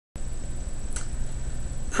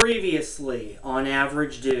Previously on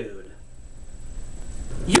Average Dude.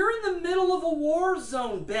 You're in the middle of a war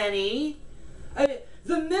zone, Benny.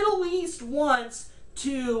 The Middle East wants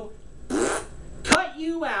to cut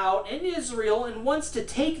you out, and Israel, and wants to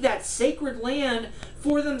take that sacred land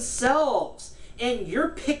for themselves. And you're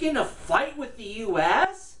picking a fight with the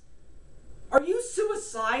U.S.? Are you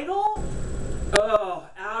suicidal? Oh,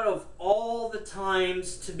 out of all the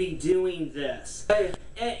times to be doing this.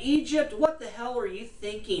 Egypt, what the hell are you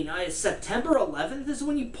thinking? September 11th is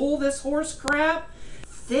when you pull this horse crap?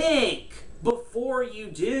 Think before you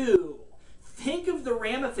do. Think of the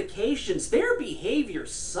ramifications. Their behavior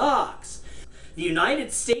sucks. The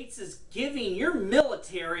United States is giving your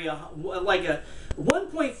military like a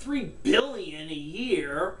 $1.3 billion a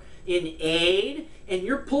year in aid, and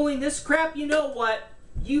you're pulling this crap. You know what?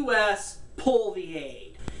 U.S., pull the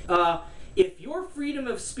aid. If your freedom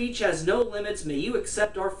of speech has no limits, may you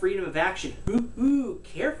accept our freedom of action. Ooh,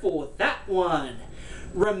 careful with that one.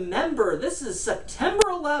 Remember, this is September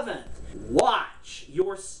 11th. Watch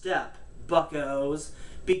your step, buckos,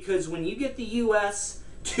 because when you get the U.S.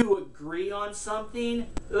 to agree on something,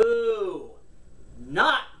 ooh,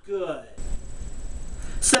 not good.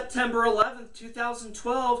 September 11th,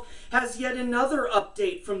 2012 has yet another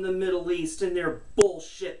update from the Middle East and their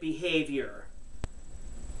bullshit behavior.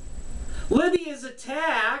 Libya's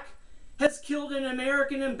attack has killed an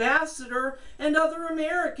American ambassador and other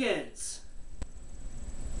Americans.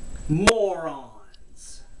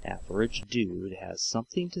 Morons. Average Dude has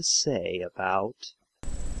something to say about...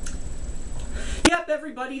 Yep,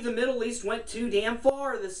 everybody, the Middle East went too damn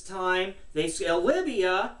far this time.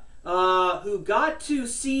 Libya, who got to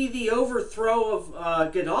see the overthrow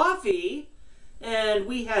of Gaddafi, and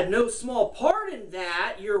we had no small part in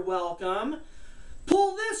that, you're welcome.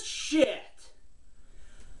 Pull this shit.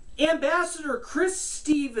 Ambassador Chris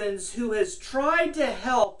Stevens, who has tried to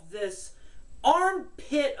help this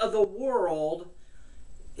armpit of the world,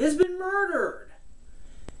 has been murdered.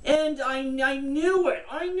 And I knew it.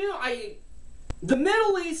 The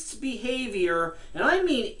Middle East's behavior, and I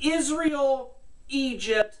mean Israel,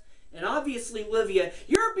 Egypt, and obviously Libya,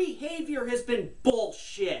 your behavior has been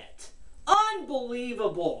bullshit.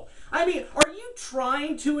 Unbelievable. I mean, are you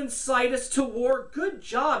trying to incite us to war? Good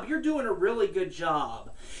job. You're doing a really good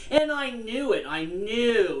job. And I knew it. I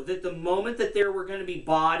knew that the moment that there were going to be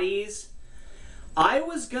bodies, I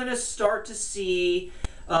was going to start to see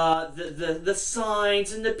the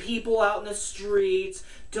signs and the people out in the streets.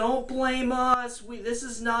 Don't blame us. This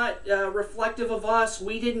is not reflective of us.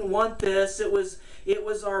 We didn't want this. It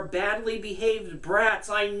was our badly behaved brats.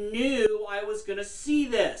 I knew I was going to see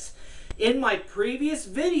this. In my previous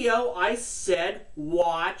video, I said,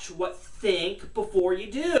 watch what think before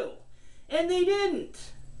you do. And they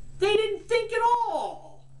didn't. They didn't think at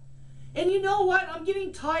all. And you know what? I'm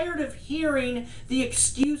getting tired of hearing the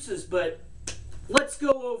excuses, but let's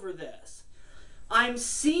go over this. I'm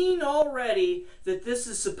seeing already that this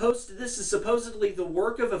is supposedly the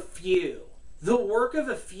work of a few. The work of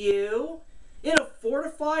a few? In a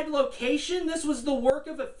fortified location, this was the work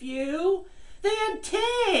of a few? They had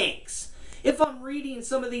tanks! If I'm reading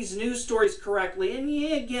some of these news stories correctly, and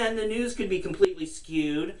yeah, again, the news could be completely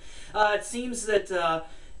skewed, it seems that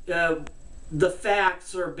the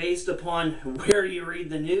facts are based upon where you read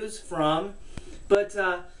the news from, but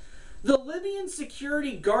the Libyan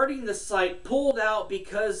security guarding the site pulled out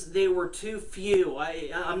because they were too few.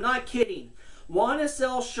 I'm not kidding.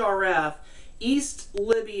 El-Sharef, East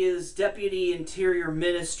Libya's Deputy Interior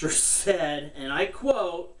Minister, said, and I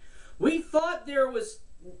quote, "We thought there was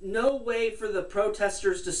no way for the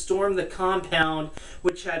protesters to storm the compound,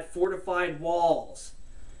 which had fortified walls.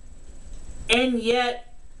 And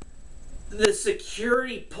yet, the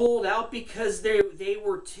security pulled out because they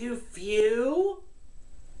were too few?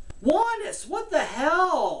 Juanis, what the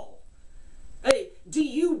hell? Hey, do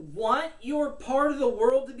you want your part of the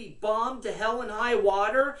world to be bombed to hell and high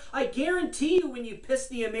water? I guarantee you when you piss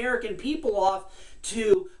the American people off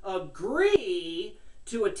to agree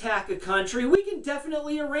to attack a country, we can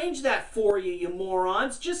definitely arrange that for you, you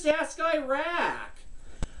morons. Just ask Iraq.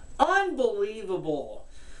 Unbelievable.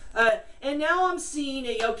 And now I'm seeing,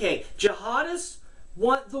 okay, jihadists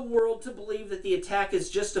want the world to believe that the attack is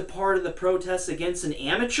just a part of the protests against an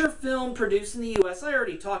amateur film produced in the U.S. I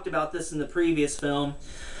already talked about this in the previous film,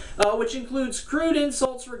 which includes crude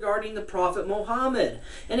insults regarding the Prophet Muhammad.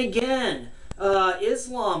 And again,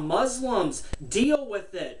 Islam, Muslims, deal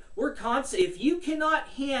with it. If you cannot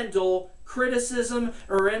handle criticism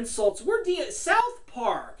or insults, South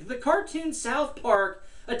Park, the cartoon South Park,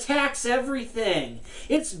 attacks everything.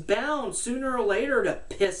 It's bound sooner or later to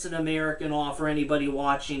piss an American off or anybody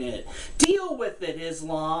watching it. Deal with it,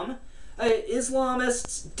 Islam.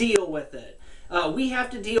 Islamists, deal with it. We have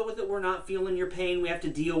to deal with it. We're not feeling your pain. We have to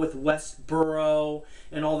deal with Westboro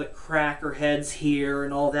and all the crackerheads here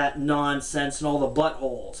and all that nonsense and all the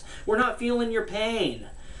buttholes. We're not feeling your pain.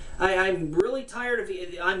 I'm really tired of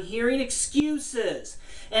it. I'm hearing excuses.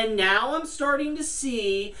 And now I'm starting to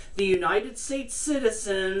see the United States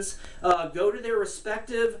citizens go to their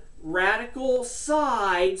respective radical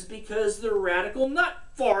sides because the radical nut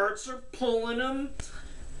farts are pulling them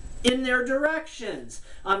in their directions.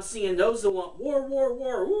 I'm seeing those that want war, war,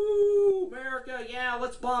 war. Ooh, America, yeah,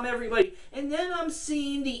 let's bomb everybody. And then I'm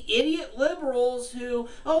seeing the idiot liberals who,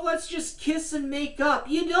 oh, let's just kiss and make up.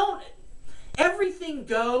 You don't. Everything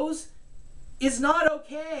goes is not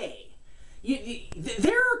okay.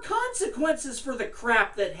 There are consequences for the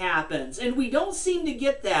crap that happens, and we don't seem to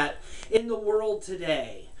get that in the world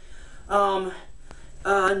today.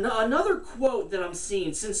 Another quote that I'm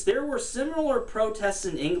seeing, since there were similar protests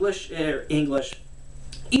in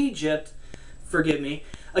Egypt, forgive me,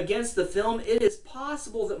 against the film, it is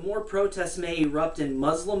possible that more protests may erupt in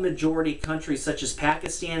Muslim-majority countries such as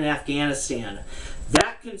Pakistan and Afghanistan.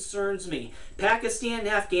 That concerns me. Pakistan and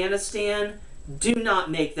Afghanistan, do not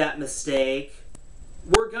make that mistake.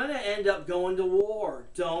 We're going to end up going to war.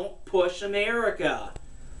 Don't push America.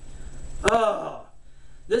 Ugh.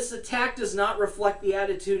 This attack does not reflect the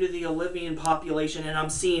attitude of the Libyan population, and I'm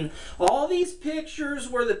seeing all these pictures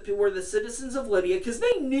where the citizens of Libya, because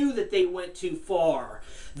they knew that they went too far.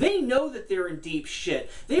 They know that they're in deep shit.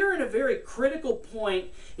 They are in a very critical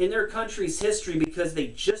point in their country's history because they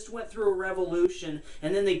just went through a revolution,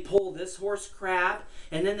 and then they pull this horse crap,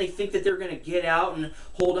 and then they think that they're going to get out and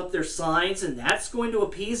hold up their signs, and that's going to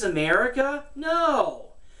appease America? No.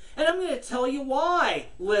 And I'm going to tell you why,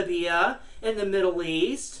 Libya and the Middle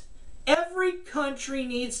East. Every country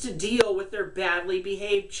needs to deal with their badly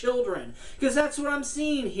behaved children, because that's what I'm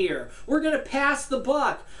seeing here. We're going to pass the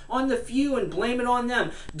buck on the few and blame it on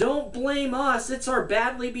them. Don't blame us. It's our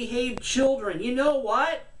badly behaved children. You know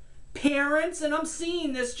what? Parents, and I'm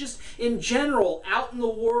seeing this just in general out in the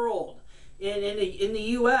world, in the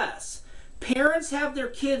U.S. Parents have their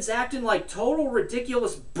kids acting like total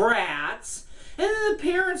ridiculous brats. And then the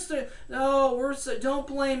parents, don't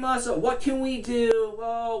blame us. What can we do?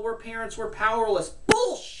 Oh, we're parents, we're powerless.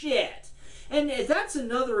 Bullshit! And that's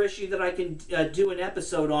another issue that I can do an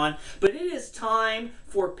episode on. But it is time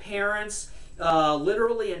for parents,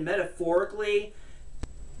 literally and metaphorically,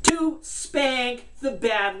 to spank the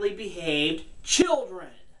badly behaved children.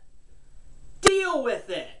 Deal with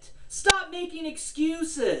it. Stop making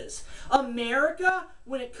excuses. America,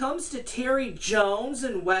 when it comes to Terry Jones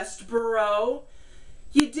and Westboro,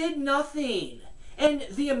 you did nothing. And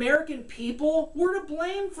the American people were to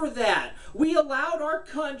blame for that. We allowed our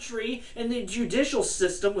country and the judicial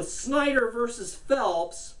system with Snyder versus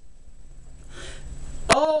Phelps.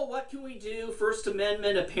 Oh, what can we do? First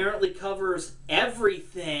Amendment apparently covers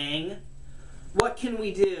everything. What can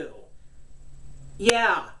we do?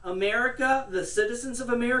 Yeah, America, the citizens of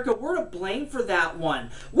America, we're to blame for that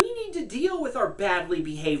one. We need to deal with our badly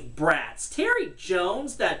behaved brats. Terry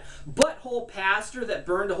Jones, that butthole pastor that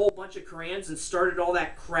burned a whole bunch of Korans and started all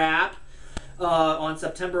that crap on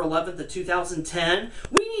September 11th of 2010,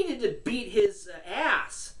 we needed to beat his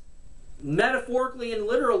ass, metaphorically and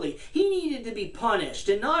literally. He needed to be punished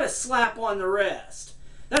and not a slap on the wrist.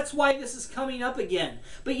 That's why this is coming up again.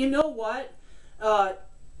 But you know what?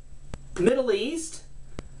 Middle East,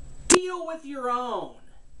 deal with your own.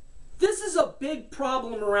 This is a big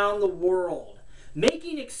problem around the world.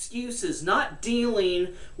 Making excuses, not dealing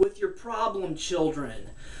with your problem children.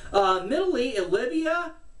 Middle East,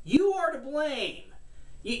 Libya, you are to blame.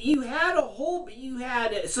 You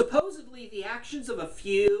had supposedly the actions of a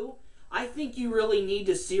few. I think you really need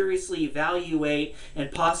to seriously evaluate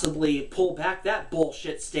and possibly pull back that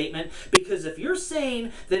bullshit statement, because if you're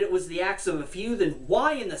saying that it was the acts of a few, then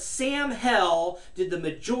why in the Sam hell did the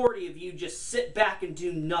majority of you just sit back and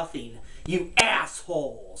do nothing? You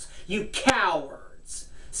assholes. You cowards.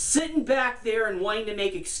 Sitting back there and wanting to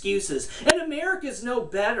make excuses. And America's no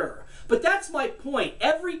better. But that's my point.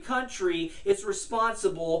 Every country is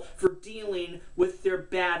responsible for dealing with their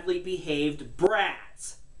badly behaved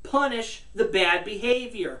brats. Punish the bad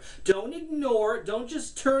behavior. Don't ignore it. Don't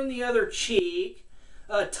just turn the other cheek.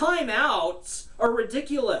 Timeouts are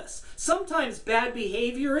ridiculous. Sometimes bad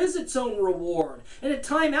behavior is its own reward, and a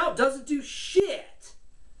timeout doesn't do shit.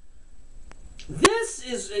 This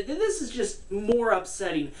is just more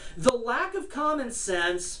upsetting. The lack of common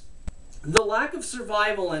sense, the lack of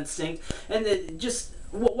survival instinct, and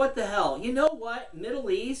What the hell? You know what,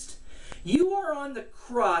 Middle East? You are on the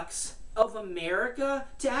crux of America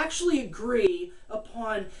to actually agree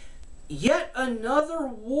upon yet another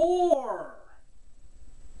war.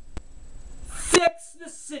 Fix the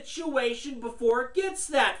situation before it gets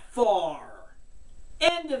that far.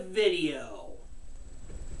 End of video.